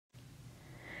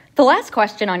The last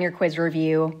question on your quiz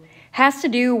review has to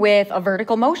do with a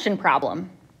vertical motion problem.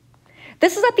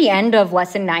 This is at the end of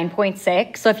lesson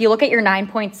 9.6, so if you look at your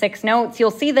 9.6 notes,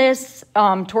 you'll see this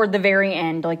toward the very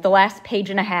end, like the last page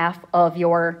and a half of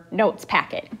your notes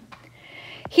packet.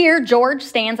 Here, George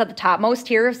stands at the topmost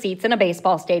tier of seats in a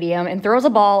baseball stadium and throws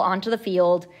a ball onto the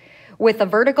field with a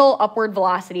vertical upward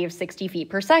velocity of 60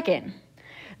 feet per second.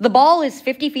 The ball is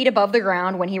 50 feet above the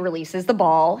ground when he releases the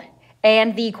ball,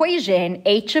 and the equation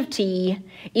h of t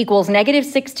equals negative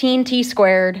 16t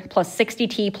squared plus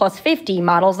 60t plus 50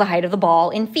 models the height of the ball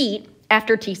in feet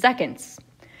after t seconds.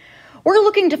 We're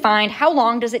looking to find how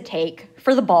long does it take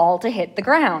for the ball to hit the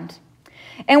ground.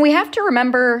 And we have to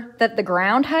remember that the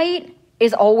ground height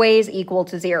is always equal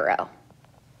to 0.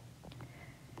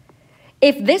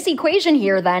 If this equation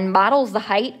here then models the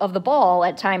height of the ball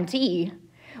at time t,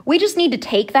 we just need to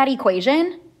take that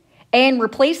equation and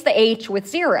replace the h with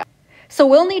 0. So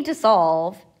we'll need to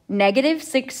solve negative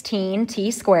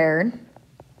 16t squared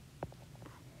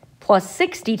plus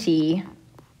 60t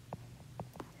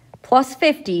plus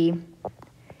 50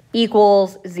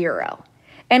 equals 0.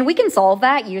 And we can solve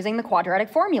that using the quadratic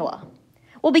formula.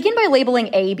 We'll begin by labeling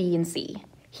a, b, and c.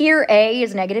 Here, a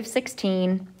is negative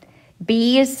 16,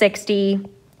 b is 60,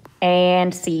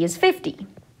 and c is 50.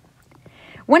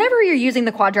 Whenever you're using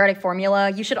the quadratic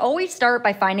formula, you should always start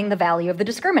by finding the value of the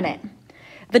discriminant.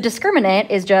 The discriminant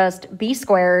is just b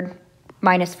squared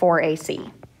minus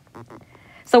 4ac.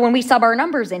 So when we sub our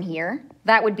numbers in here,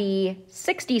 that would be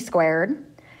 60 squared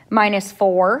minus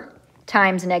 4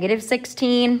 times negative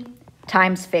 16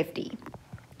 times 50.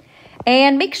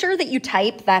 And make sure that you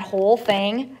type that whole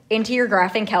thing into your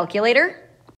graphing calculator.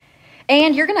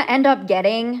 And you're going to end up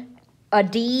getting a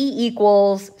d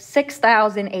equals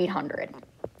 6,800.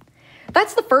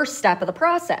 That's the first step of the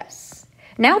process.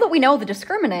 Now that we know the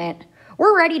discriminant,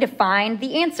 we're ready to find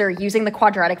the answer using the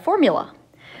quadratic formula.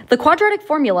 The quadratic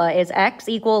formula is x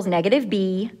equals negative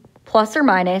b plus or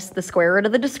minus the square root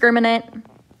of the discriminant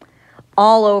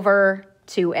all over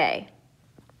 2a.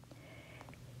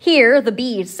 Here, the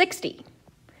b is 60.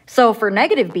 So for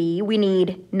negative b, we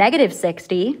need negative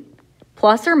 60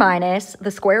 plus or minus the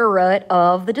square root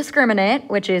of the discriminant,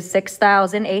 which is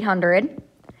 6,800,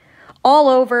 all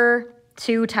over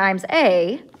 2 times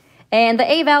a, and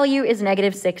the a value is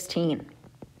negative 16.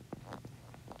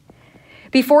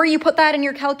 Before you put that in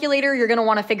your calculator, you're going to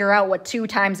want to figure out what 2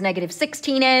 times negative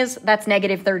 16 is. That's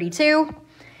negative 32.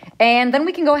 And then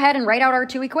we can go ahead and write out our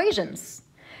two equations.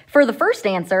 For the first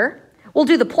answer, we'll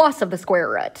do the plus of the square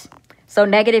root. So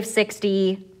negative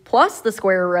 60 plus the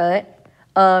square root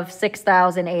of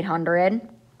 6,800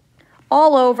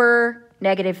 all over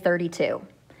negative 32.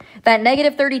 That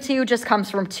negative 32 just comes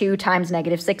from 2 times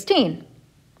negative 16.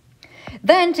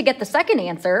 Then to get the second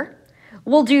answer,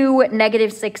 we'll do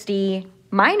negative 60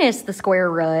 minus the square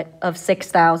root of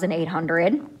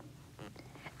 6,800,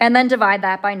 and then divide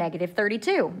that by negative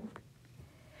 32.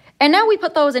 And now we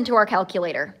put those into our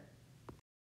calculator.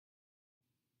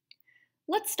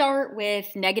 Let's start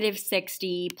with negative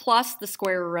 60 plus the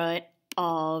square root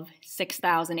of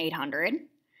 6,800.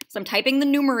 So I'm typing the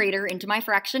numerator into my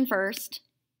fraction first,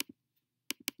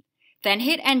 then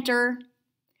hit enter,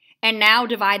 and now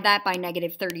divide that by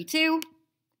negative 32.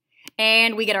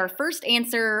 And we get our first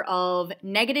answer of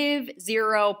negative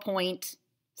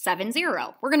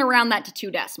 0.70. We're going to round that to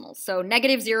 2 decimals, so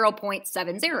negative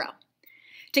 0.70.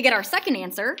 To get our second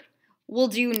answer, we'll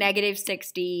do negative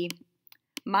 60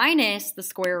 minus the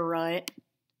square root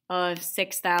of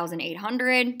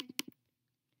 6,800.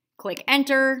 Click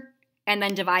enter, and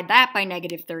then divide that by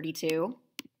negative 32.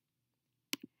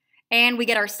 And we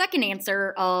get our second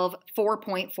answer of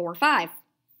 4.45.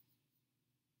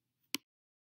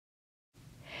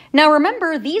 Now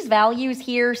remember, these values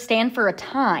here stand for a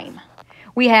time.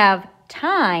 We have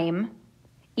time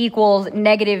equals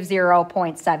negative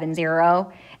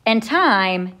 0.70, and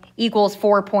time equals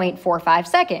 4.45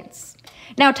 seconds.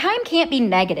 Now time can't be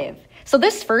negative, so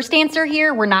this first answer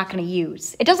here we're not going to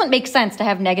use. It doesn't make sense to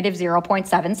have negative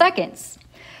 0.7 seconds.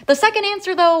 The second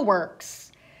answer though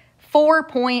works.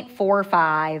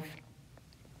 4.45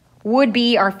 would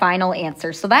be our final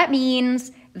answer. So that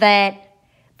means that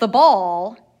the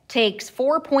ball takes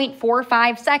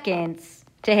 4.45 seconds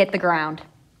to hit the ground.